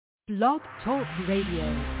Blog Talk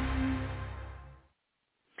Radio.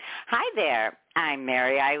 Hi there. I'm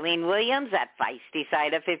Mary Eileen Williams at Feisty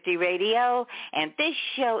Side of 50 Radio, and this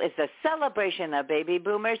show is a celebration of baby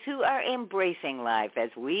boomers who are embracing life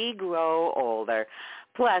as we grow older.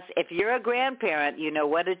 Plus, if you're a grandparent, you know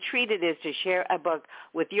what a treat it is to share a book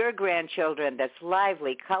with your grandchildren that's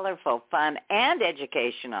lively, colorful, fun, and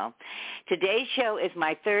educational. Today's show is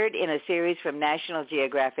my third in a series from National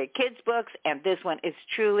Geographic Kids books, and this one is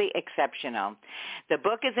truly exceptional. The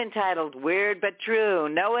book is entitled Weird But True,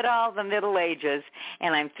 Know-It-All, The Middle Ages,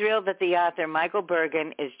 and I'm thrilled that the author, Michael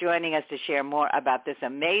Burgan, is joining us to share more about this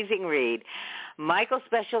amazing read. Michael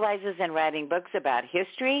specializes in writing books about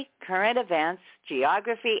history, current events,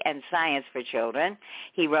 geography, and science for children.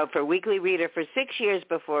 He wrote for Weekly Reader for 6 years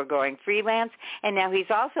before going freelance, and now he's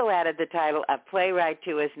also added the title of playwright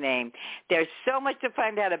to his name. There's so much to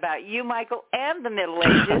find out about you, Michael, and the Middle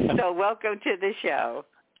Ages, so welcome to the show.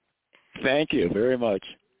 Thank you very much.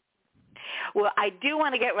 Well, I do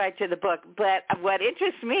want to get right to the book, but what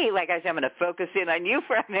interests me, like I said, I'm going to focus in on you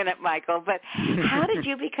for a minute, Michael, but how did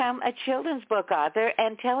you become a children's book author?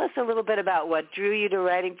 And tell us a little bit about what drew you to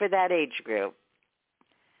writing for that age group.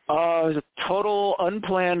 It was a total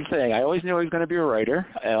unplanned thing. I always knew I was going to be a writer,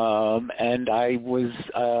 and I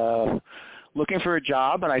was looking for a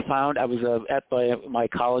job, and I found I was at my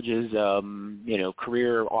college's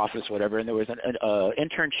career office, whatever, and there was an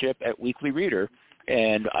internship at Weekly Reader.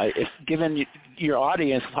 And if given your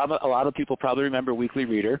audience, a lot of people probably remember Weekly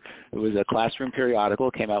Reader. It was a classroom periodical.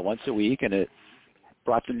 It came out once a week, and it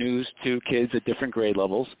brought the news to kids at different grade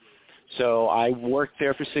levels. So I worked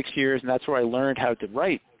there for 6 years, and that's where I learned how to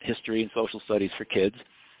write history and social studies for kids.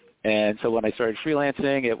 And so when I started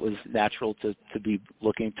freelancing, it was natural to be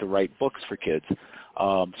looking to write books for kids.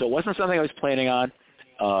 So it wasn't something I was planning on,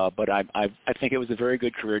 but I think it was a very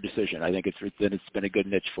good career decision. I think it's been a good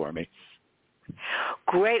niche for me.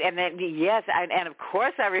 Great, and then yes, and of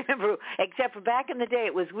course I remember. Except for back in the day,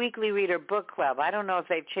 it was Weekly Reader Book Club. I don't know if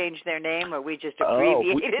they've changed their name or we just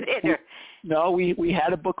abbreviated it. No, we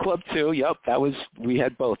had a book club too. Yep, we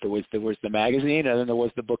had both. There was the magazine, and then there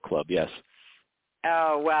was the book club. Yes.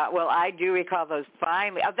 Oh, well, I do recall those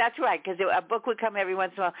finally. Oh, that's right, because a book would come every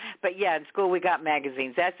once in a while. But, yeah, in school we got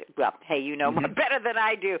magazines. Hey, you know more better than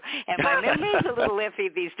I do. And my memory's a little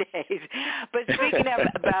iffy these days. But speaking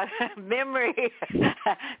about memory,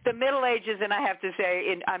 the Middle Ages, and I have to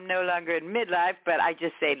say I'm no longer in midlife, but I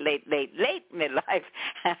just say late midlife.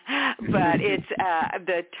 But it's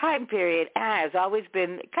the time period has always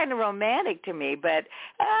been kind of romantic to me, but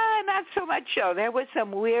not so much so. There was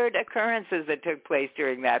some weird occurrences that took place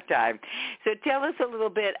during that time. So tell us a little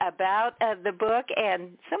bit about the book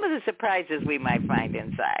and some of the surprises we might find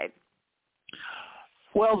inside.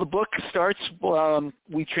 Well, the book starts,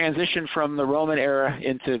 we transition from the Roman era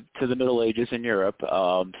into the Middle Ages in Europe.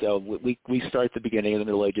 So we start the beginning of the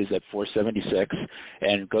Middle Ages at 476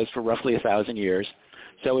 and goes for roughly 1,000 years.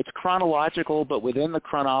 So it's chronological, but within the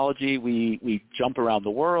chronology, we jump around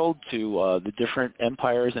the world to the different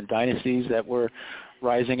empires and dynasties that were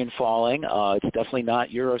rising and falling. It's definitely not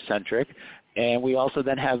Eurocentric. And we also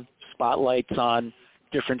then have spotlights on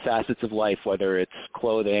different facets of life, whether it's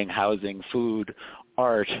clothing, housing, food,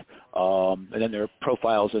 art, and then there are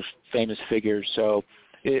profiles of famous figures. So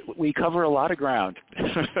we cover a lot of ground.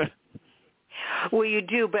 Well, you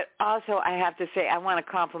do, but also I have to say I want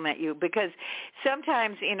to compliment you because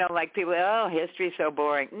sometimes, like people, oh, history's so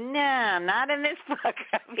boring. No, not in this book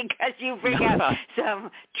because you bring out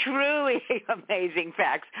some truly amazing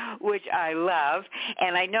facts, which I love.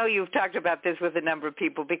 And I know you've talked about this with a number of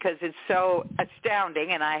people because it's so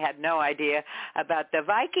astounding, and I had no idea about the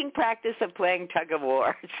Viking practice of playing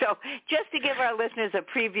tug-of-war. So just to give our listeners a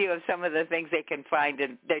preview of some of the things they can find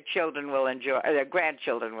and their children will enjoy, or their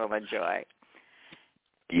grandchildren will enjoy.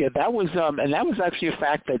 Yeah, that was actually a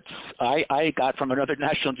fact that I got from another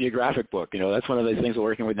National Geographic book. That's one of those things of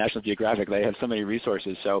working with National Geographic. They have so many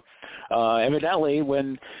resources. So evidently,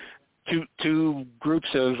 when two groups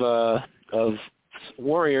of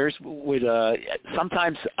warriors would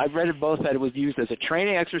sometimes, I've read it both that it was used as a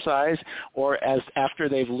training exercise or as after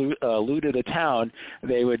they've looted a town,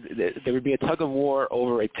 there would be a tug of war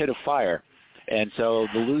over a pit of fire. And so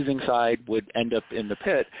the losing side would end up in the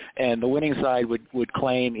pit, and the winning side would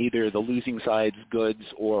claim either the losing side's goods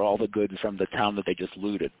or all the goods from the town that they just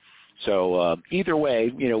looted. So either way,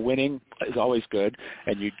 winning is always good,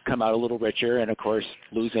 and you'd come out a little richer, and, of course,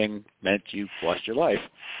 losing meant you lost your life.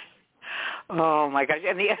 Oh, my gosh.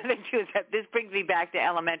 And the other thing, too, is that this brings me back to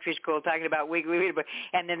elementary school, talking about Wiggly Reader,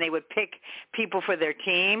 and then they would pick people for their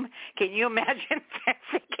team. Can you imagine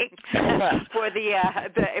picking for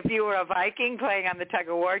if you were a Viking playing on the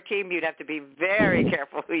tug-of-war team, you'd have to be very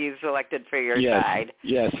careful who you selected for your side.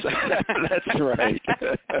 Yes, that's right.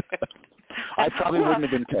 I probably wouldn't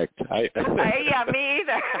have been picked. Yeah, me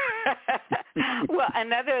either. Well,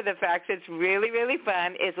 another of the facts that's really, really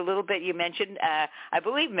fun is a little bit, you mentioned, I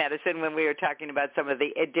believe, medicine when we were talking about some of the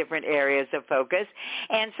different areas of focus,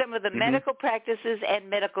 and some of the medical practices and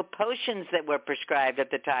medical potions that were prescribed at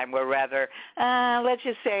the time were rather, let's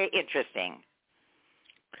just say, interesting.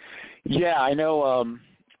 Yeah, I know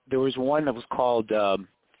there was one that was called... it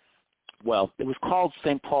was called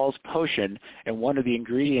St. Paul's Potion, and one of the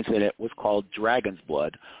ingredients in it was called dragon's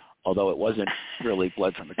blood, although it wasn't really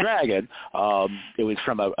blood from a dragon. It was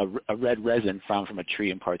from a red resin found from a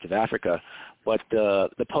tree in parts of Africa. But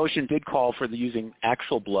the potion did call for the using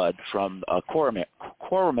actual blood from a cormorant.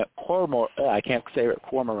 I can't say it,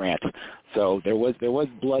 cormorant. So there was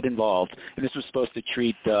blood involved, and this was supposed to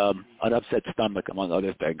treat an upset stomach, among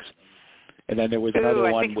other things. And then there was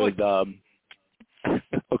another one with...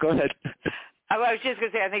 Oh, go ahead. I was just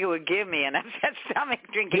going to say, I think it would give me an upset stomach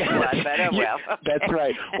drinking blood, but oh well. That's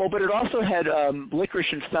right. Well, but it also had licorice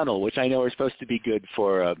and fennel, which I know are supposed to be good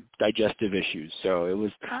for digestive issues. So it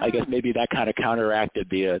was, I guess maybe that kind of counteracted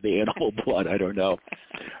the animal blood. I don't know.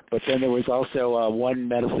 But then there was also one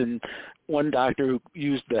doctor who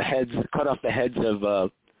used cut off the heads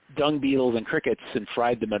of dung beetles and crickets and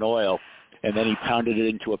fried them in oil, and then he pounded it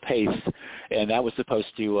into a paste, and that was supposed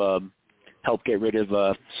to help get rid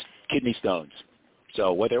of kidney stones.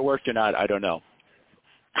 So whether it worked or not, I don't know.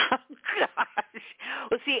 Oh, gosh.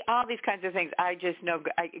 Well, see, all these kinds of things, I just know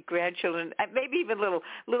grandchildren, maybe even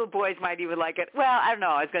little boys might even like it. Well, I don't know.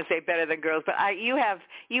 I was going to say better than girls, but you have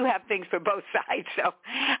things for both sides. So,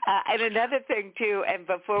 and another thing, too, and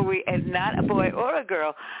not a boy or a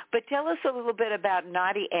girl, but tell us a little bit about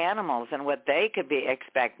naughty animals and what they could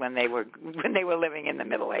expect when they were living in the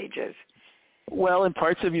Middle Ages. Well, in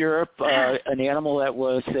parts of Europe, an animal that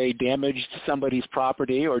was, say, damaged somebody's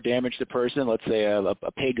property or damaged a person, let's say a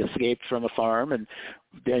pig escaped from a farm and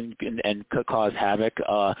could cause havoc,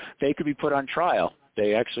 they could be put on trial.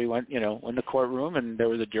 They actually went, in the courtroom, and there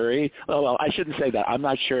was a jury. Oh, well, I shouldn't say that. I'm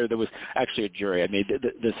not sure there was actually a jury. I mean,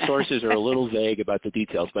 the sources are a little vague about the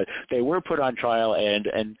details, but they were put on trial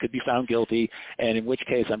and could be found guilty, and in which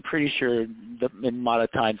case I'm pretty sure in modern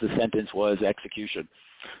times the sentence was execution.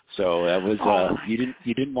 So that was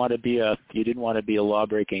you didn't want to be a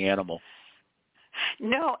law-breaking animal.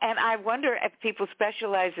 No, and I wonder if people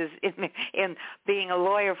specializes in being a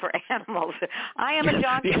lawyer for animals. I am a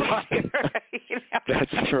donkey lawyer.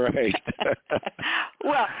 That's right.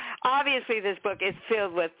 Well, obviously this book is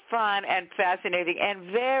filled with fun and fascinating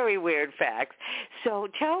and very weird facts. So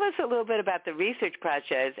tell us a little bit about the research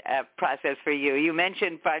process for you. You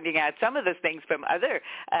mentioned finding out some of the things from other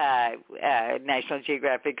National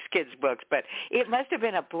Geographic Kids books, but it must have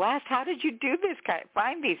been a blast. How did you do this?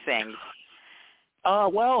 Find these things?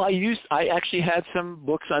 Well, I actually had some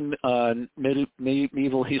books on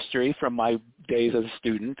medieval history from my days as a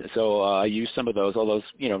student, so I used some of those, although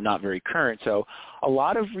not very current. So a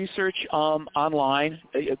lot of research online.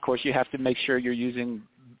 Of course, you have to make sure you're using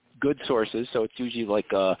good sources, so it's usually like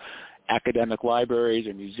academic libraries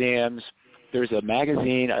or museums. There's a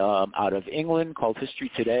magazine out of England called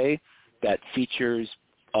History Today that features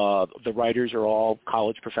the writers are all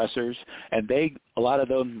college professors, and a lot of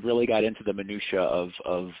them really got into the minutia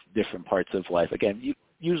of different parts of life. Again,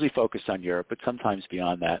 usually focused on Europe, but sometimes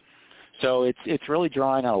beyond that. So it's really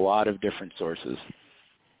drawing on a lot of different sources.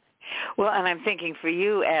 Well, and I'm thinking for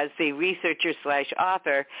you as the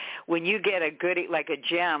researcher/author, when you get a goodie, like a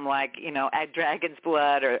gem, like, at Dragon's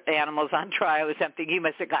Blood or Animals on Trial or something, you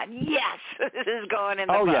must have gone, yes, this is going in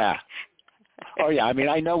the book. Yeah. Oh yeah, I mean,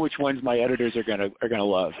 I know which ones my editors are gonna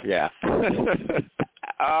love. Yeah.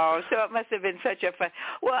 Oh, so it must have been such a fun.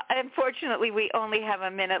 Well, unfortunately, we only have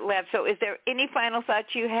a minute left. So, is there any final thoughts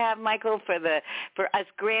you have, Michael, for us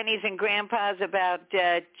grannies and grandpas about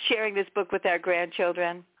sharing this book with our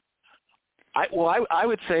grandchildren? I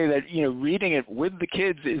would say that reading it with the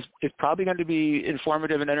kids is probably going to be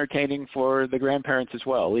informative and entertaining for the grandparents as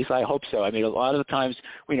well. At least I hope so. I mean, a lot of the times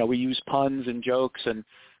we use puns and jokes, and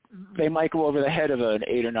they might go over the head of an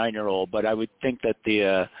 8 or 9-year-old, but I would think that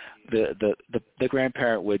the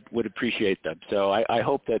grandparent would appreciate them. So I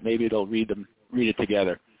hope that maybe they'll read it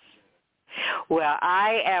together. Well,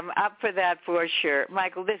 I am up for that for sure.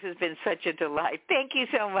 Michael, this has been such a delight. Thank you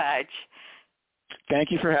so much.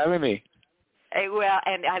 Thank you for having me. Well,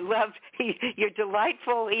 and I loved your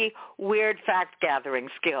delightfully weird fact-gathering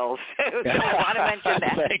skills. So I want to mention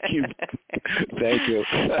that. Thank you. Thank you.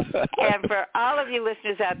 And for all of you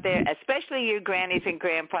listeners out there, especially you grannies and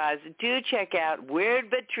grandpas, do check out Weird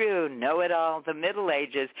But True, Know-It-All, The Middle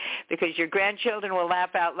Ages, because your grandchildren will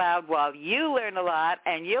laugh out loud while you learn a lot,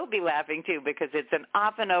 and you'll be laughing too, because it's an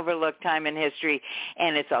often overlooked time in history,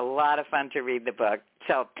 and it's a lot of fun to read the book.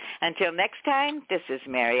 So until next time, this is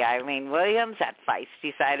Mary Eileen Williams at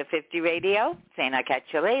Feisty Side of 50 Radio, saying I'll catch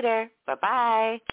you later. Bye-bye.